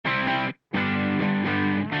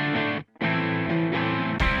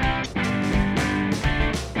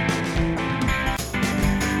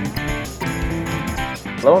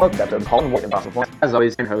Hello and welcome to episode of Colin White and Possible Point. As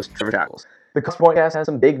always, I'm your host, Trevor Shackles. The Possible Podcast has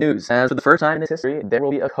some big news, as for the first time in its history, there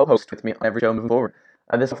will be a co-host with me on every show moving forward.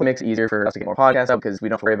 This hopefully makes it easier for us to get more podcasts out, because we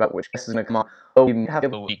don't have to worry about which guest is going to come on. Oh, we have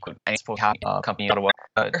a week when any company in Ottawa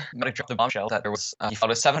dropped the bombshell that there was he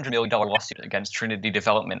filed a $700 million lawsuit against Trinity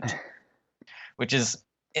Development, which is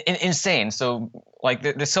insane. So, like,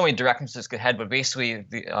 there's so many directions this could head, but basically,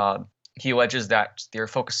 he alleges that they're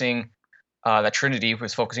focusing, that Trinity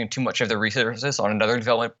was focusing too much of their resources on another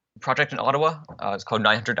development project in Ottawa. It's called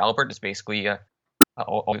 900 Albert. It's basically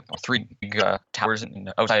all three big towers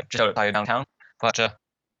just outside downtown. But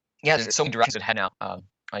yeah, there's so many directions to head now.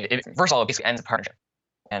 First of all, it basically ends the partnership,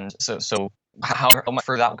 and so how much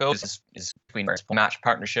further that goes is between a match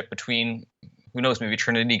partnership between, who knows, maybe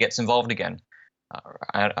Trinity gets involved again.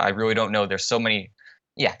 I really don't know. There's so many,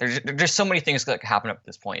 there's so many things that could happen up at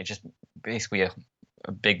this point. It's just basically a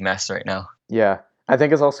big mess right now. Yeah, I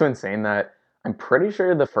think it's also insane that I'm pretty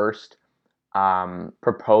sure the first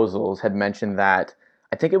proposals had mentioned that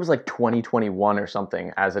I think it was like 2021 or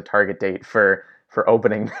something as a target date for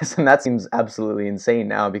opening this, and that seems absolutely insane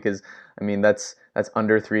now, because I mean that's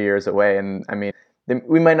under 3 years away, and I mean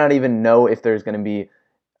we might not even know if there's going to be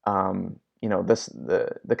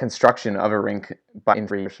the construction of a rink in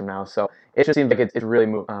 3 years from now. So it just seems like it's really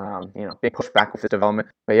being pushed back with this development.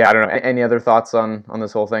 But yeah, I don't know. Any other thoughts on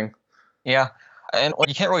this whole thing? Yeah. And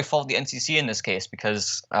you can't really fault the NCC in this case,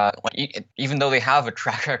 because even though they have a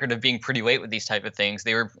track record of being pretty late with these type of things,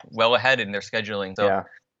 they were well ahead in their scheduling. So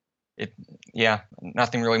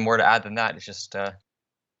nothing really more to add than that. It's just a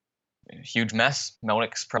huge mess.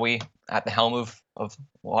 Melnick's probably at the helm of a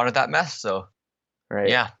lot of that mess. So right.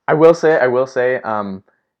 Yeah. I will say,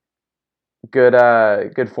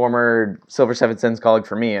 good former Silver Seven Sins colleague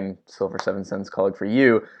for me and Silver Seven Sins colleague for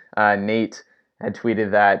you, Nate, had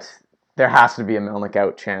tweeted that there has to be a Melnick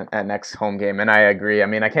out chant at next home game, and I agree. I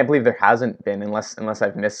mean, I can't believe there hasn't been, unless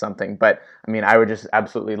I've missed something. But I mean, I would just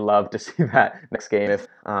absolutely love to see that next game if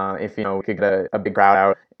we could get a big crowd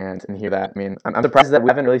out and hear that. I mean, I'm surprised that we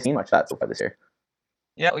haven't really seen much of that so far this year.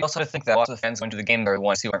 Yeah, we also think that lots of the fans going to the game are the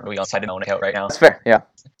ones who aren't really on side of Melnick out right now. That's fair. Yeah.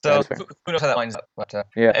 So who knows how that lines up? But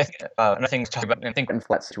yeah, I think another thing to talk about. I think in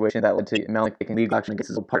flat situation that led to Melnick taking legal action against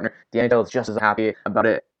his old partner. The NHL is just as happy about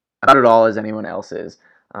it all as anyone else is.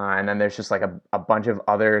 And then there's just like a bunch of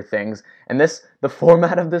other things. And the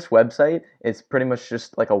format of this website is pretty much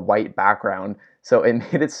just like a white background. So it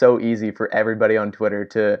made it so easy for everybody on Twitter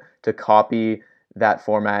to copy that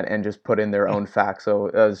format and just put in their own facts. So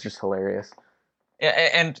it was just hilarious. Yeah,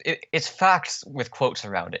 and it's facts with quotes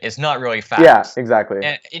around it. It's not really facts. Yeah, exactly.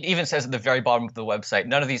 And it even says at the very bottom of the website,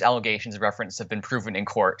 none of these allegations referenced have been proven in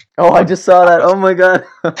court. Oh, I just saw that. Oh my god.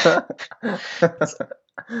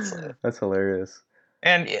 That's hilarious.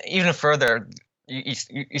 And even further, you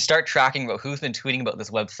start tracking about who's been tweeting about this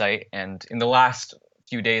website, and in the last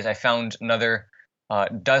few days, I found another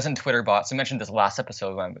dozen Twitter bots. I mentioned this last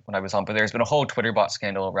episode when I was on, but there's been a whole Twitter bot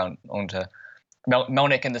scandal around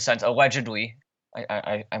Melnick, in the sense, allegedly,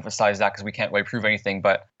 I emphasize that because we can't really prove anything,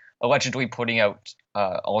 but allegedly putting out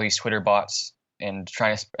all these Twitter bots and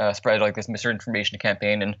trying to spread like this misinformation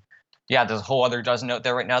campaign. And yeah, there's a whole other dozen out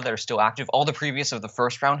there right now that are still active. All the previous of the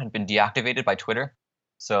first round had been deactivated by Twitter.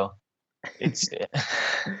 So it's,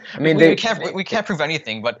 I mean, we can't prove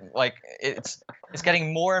anything, but like it's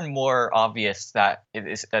getting more and more obvious that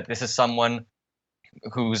this is someone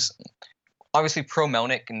who's obviously pro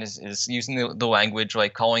Melnick and is using the language,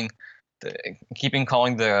 like calling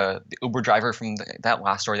the Uber driver from that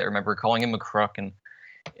last story that I remember, calling him a crook, and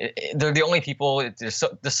they're the only people.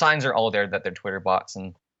 The signs are all there that they're Twitter bots,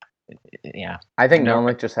 and yeah. I think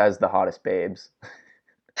Melnick just has the hottest babes.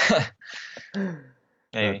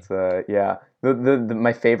 Maybe. That's, yeah.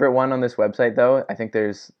 My favorite one on this website, though, I think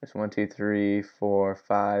there's 1, 2, 3, 4,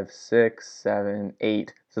 5, 6, 7,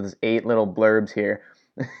 8. So there's 8 little blurbs here.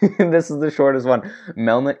 This is the shortest one.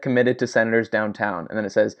 Melnick committed to Senators downtown, and then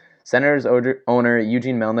it says Senators owner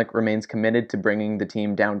Eugene Melnick remains committed to bringing the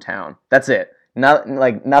team downtown. That's it. Not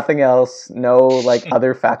like nothing else. No like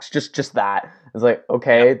other facts. Just that. It's like,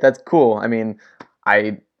 okay, That's cool. I mean,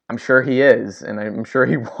 I'm sure he is, and I'm sure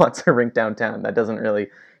he wants a rink downtown. That doesn't really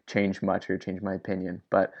change much or change my opinion.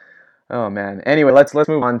 But oh man. Anyway, let's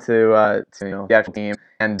move on to the actual team.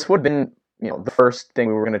 And this would have been the first thing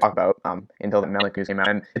we were going to talk about until the Melnick news came out.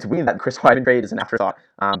 And it's weird that Chris Wideman trade is an afterthought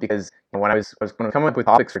because when I was coming up with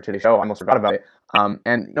topics for today's show, I almost forgot about it.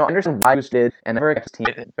 And I understand why Moose did, and never got his team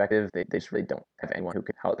perspective. They just really don't have anyone who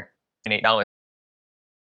could help. $8.